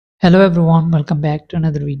Hello everyone, welcome back to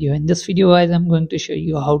another video. In this video guys, I'm going to show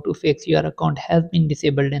you how to fix your account has been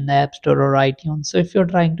disabled in the App Store or iTunes. So if you're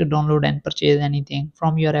trying to download and purchase anything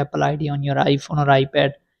from your Apple ID on your iPhone or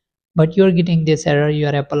iPad, but you're getting this error,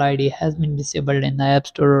 your Apple ID has been disabled in the App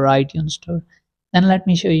Store or iTunes Store, then let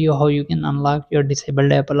me show you how you can unlock your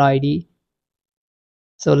disabled Apple ID.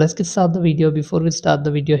 So let's get started the video. Before we start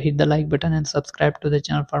the video, hit the like button and subscribe to the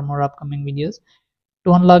channel for more upcoming videos.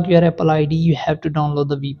 To unlock your Apple ID, you have to download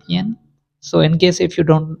the VPN. So in case if you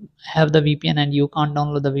don't have the VPN and you can't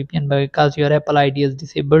download the VPN because your Apple ID is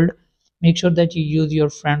disabled, make sure that you use your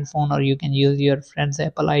friend phone or you can use your friend's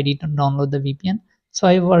Apple ID to download the VPN. So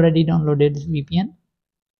I've already downloaded this VPN.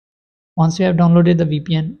 Once you have downloaded the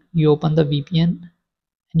VPN, you open the VPN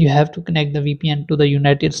and you have to connect the VPN to the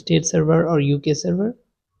United States server or UK server.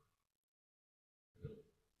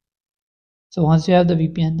 So once you have the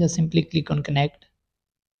VPN, just simply click on connect.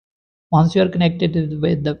 Once you are connected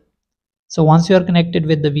with the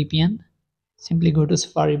VPN, simply go to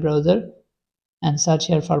Safari browser and search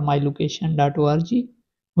here for mylocation.org.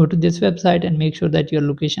 Go to this website and make sure that your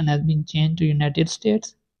location has been changed to United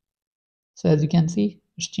States. So as you can see,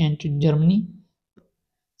 it's changed to Germany.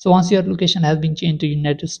 So once your location has been changed to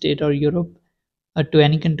United States or Europe or to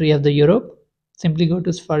any country of the Europe, simply go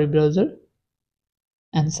to Safari browser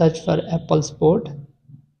and search for Apple Sport.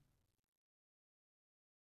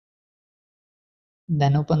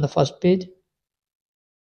 Then open the first page.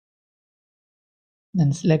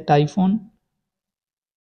 Then select iPhone.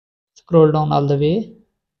 Scroll down all the way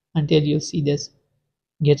until you see this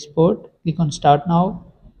Get Sport. Click on Start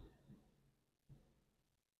Now.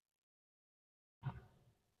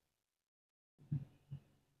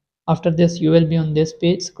 After this, you will be on this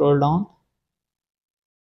page. Scroll down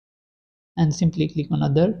and simply click on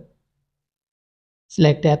Other.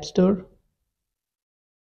 Select App Store.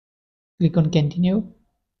 Click on Continue.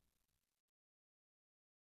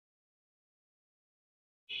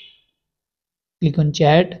 Click on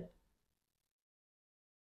Chat.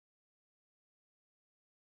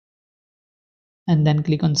 And then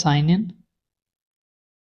click on Sign In.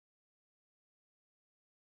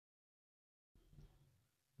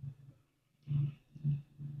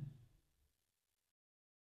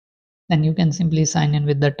 Then you can simply sign in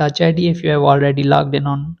with the Touch ID if you have already logged in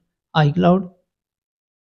on iCloud.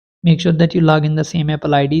 Make sure that you log in the same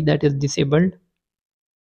Apple ID that is disabled.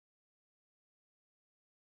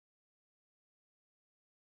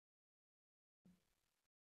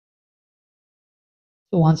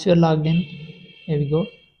 So once you are logged in, here we go.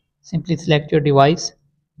 Simply select your device.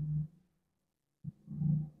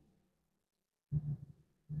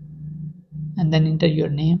 And then enter your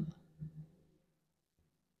name.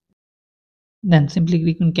 Then simply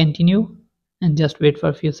click on Continue and just wait for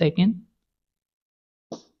a few seconds.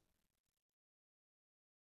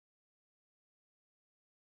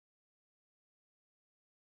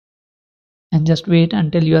 And just wait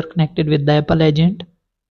until you are connected with the Apple agent.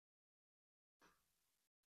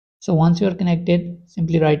 So once you are connected,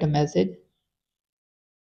 simply write a message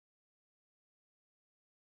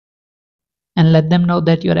and let them know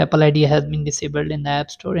that your Apple ID has been disabled in the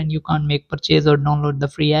App Store and you can't make purchase or download the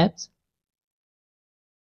free apps.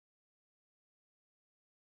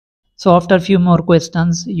 So after a few more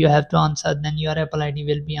questions you have to answer, then your Apple ID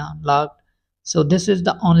will be unlocked. So this is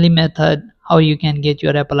the only method how you can get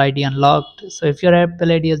your Apple ID unlocked. So if your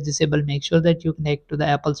Apple ID is disabled, make sure that you connect to the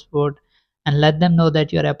Apple support and let them know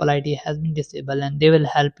that your Apple ID has been disabled and they will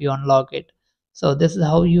help you unlock it. So this is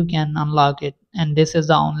how you can unlock it, and this is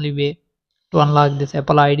the only way to unlock this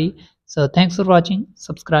Apple ID. So thanks for watching.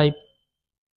 Subscribe.